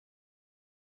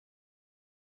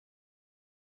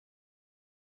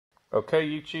Okay,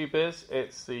 YouTubers,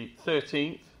 it's the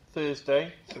 13th,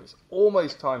 Thursday, so it's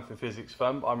almost time for physics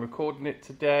fun. I'm recording it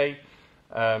today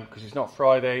because it's not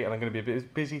Friday and I'm going to be a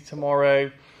bit busy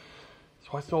tomorrow.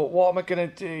 So I thought, what am I going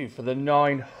to do for the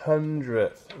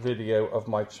 900th video of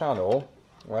my channel?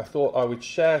 And I thought I would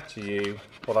share to you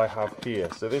what I have here.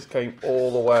 So this came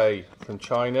all the way from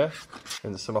China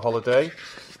in the summer holiday,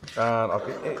 and I've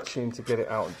been itching to get it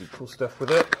out and do cool stuff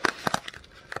with it.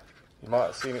 You might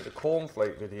have seen it in the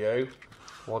cornflake video.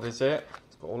 What is it?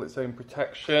 It's got all its own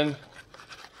protection.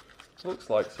 Looks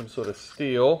like some sort of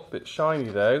steel, a bit shiny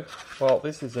though. Well,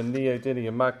 this is a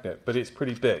neodymium magnet, but it's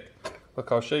pretty big.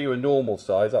 Look, I'll show you a normal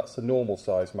size. That's a normal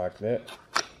size magnet.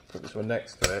 Put this one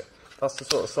next to it. That's the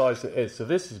sort of size it is. So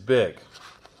this is big.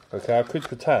 Okay, I could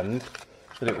pretend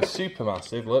that it was super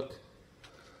massive. Look,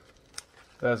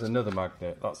 there's another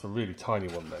magnet. That's a really tiny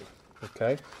one though.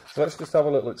 Okay, so let's just have a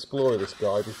little explore of this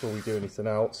guy before we do anything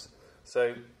else.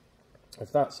 So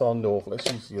if that's on north, let's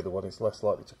use the other one, it's less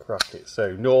likely to crack it.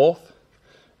 So north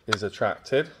is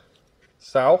attracted,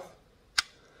 south,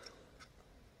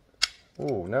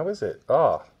 oh, now is it?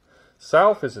 Ah,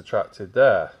 south is attracted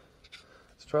there.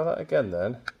 Let's try that again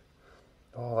then.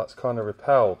 Oh, that's kind of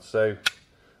repelled. So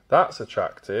that's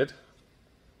attracted,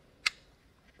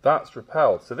 that's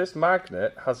repelled. So this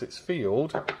magnet has its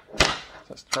field.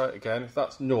 Let's try it again. If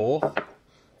that's north,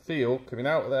 field coming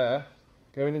out of there,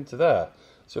 going into there.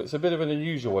 So it's a bit of an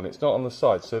unusual one. It's not on the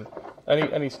side. So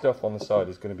any stuff on the side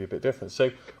is going to be a bit different.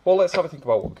 So, well, let's have a think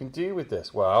about what we can do with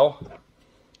this. Well,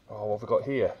 oh, what have we got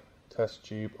here? Test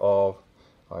tube of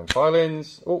iron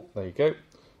filings. Oh, there you go.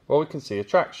 Well, we can see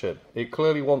attraction. It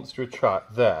clearly wants to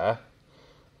attract there.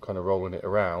 I'm kind of rolling it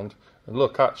around. And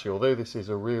look, actually, although this is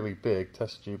a really big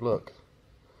test tube, look.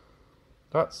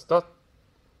 That's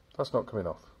not coming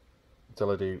off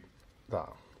until I do that.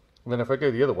 And then if I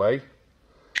go the other way,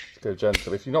 let's go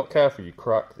gentle. If you're not careful, you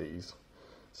crack these.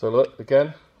 So look,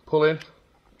 again, pull in,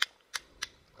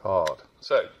 hard.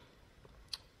 So,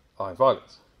 iron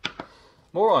filings.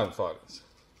 More iron filings.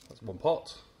 That's one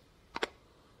pot.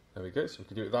 There we go, so we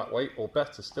can do it that way, or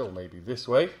better still, maybe this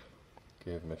way.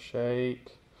 Give them a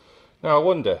shake. Now I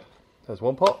wonder, there's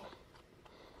one pot,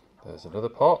 there's another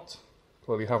pot,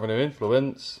 clearly having an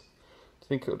influence.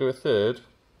 Think it'll do a third?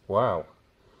 Wow.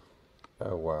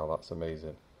 Oh wow, that's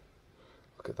amazing.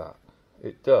 Look at that.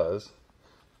 It does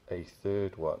a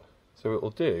third one. So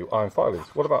it'll do iron filings.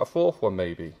 What about a fourth one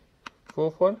maybe?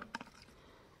 Fourth one?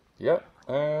 Yep,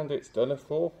 and it's done a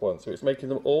fourth one. So it's making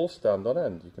them all stand on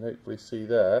end. You can hopefully see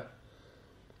there,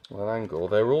 on an angle,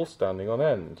 they're all standing on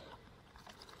end.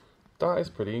 That is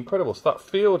pretty incredible. So that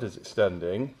field is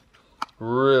extending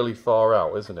really far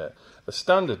out, isn't it? A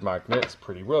standard magnet's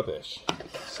pretty rubbish.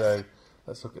 So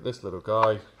let's look at this little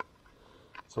guy.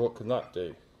 So what can that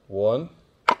do? One,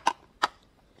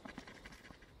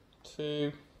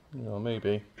 two, no,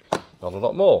 maybe not a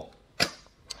lot more.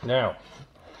 Now,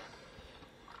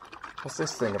 what's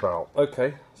this thing about?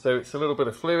 Okay, so it's a little bit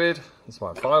of fluid, it's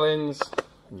my filings,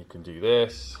 and you can do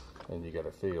this, and you get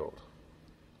a field.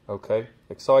 Okay,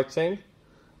 exciting,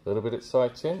 a little bit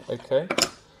exciting, okay.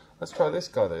 Let's try this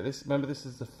guy though. Remember, this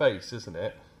is the face, isn't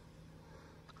it?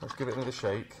 Let's give it another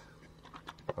shake.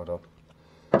 Hold on.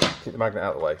 Keep the magnet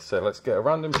out of the way. So let's get a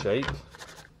random shake.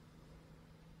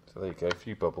 So there you go, a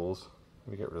few bubbles.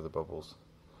 Let me get rid of the bubbles.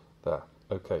 There.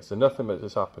 Okay, so nothing much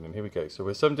is happening. Here we go. So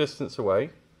we're some distance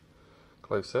away.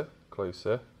 Closer,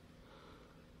 closer.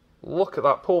 Look at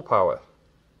that pull power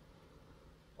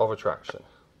of attraction.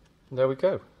 And there we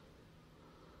go.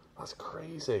 That's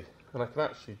crazy. And I can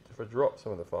actually, if I drop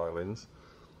some of the filings,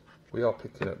 we are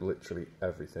picking up literally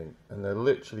everything. And they're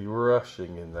literally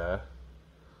rushing in there.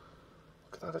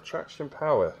 Look at that attraction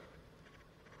power.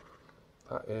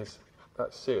 That's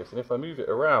serious. And if I move it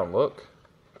around, look,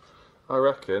 I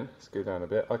reckon, let's go down a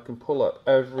bit, I can pull up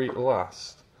every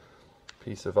last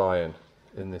piece of iron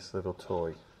in this little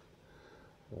toy.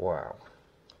 Wow.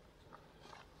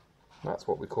 That's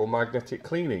what we call magnetic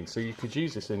cleaning. So you could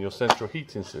use this in your central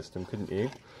heating system, couldn't you?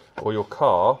 Or your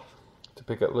car, to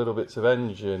pick up little bits of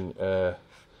engine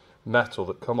metal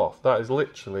that come off. That is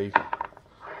literally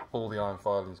all the iron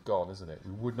filings gone, isn't it?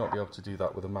 We would not be able to do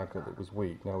that with a magnet that was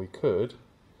weak. Now we could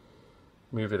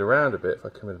move it around a bit. If I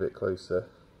come in a bit closer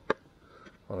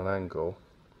on an angle,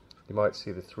 you might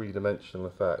see the three-dimensional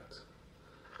effect.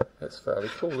 It's fairly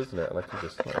cool, isn't it? And I can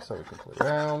just, like so, we can pull it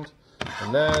around.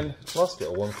 And then, last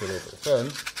little one for a little bit of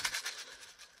fun,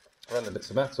 random bits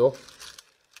of metal.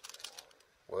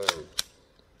 Whoa.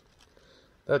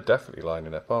 They're definitely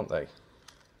lining up, aren't they?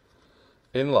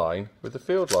 In line with the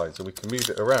field lines, and we can move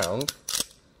it around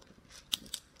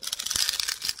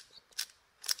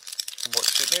and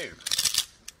watch it move.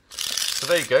 So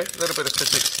there you go, a little bit of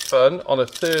physics fun on a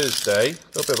Thursday,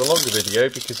 a little bit of a longer video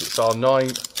because it's our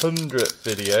 900th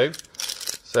video.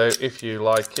 So if you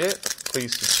like it,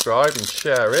 please subscribe and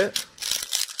share it,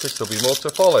 because there'll be more to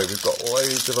follow. We've got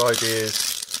loads of ideas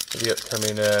for the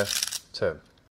upcoming term.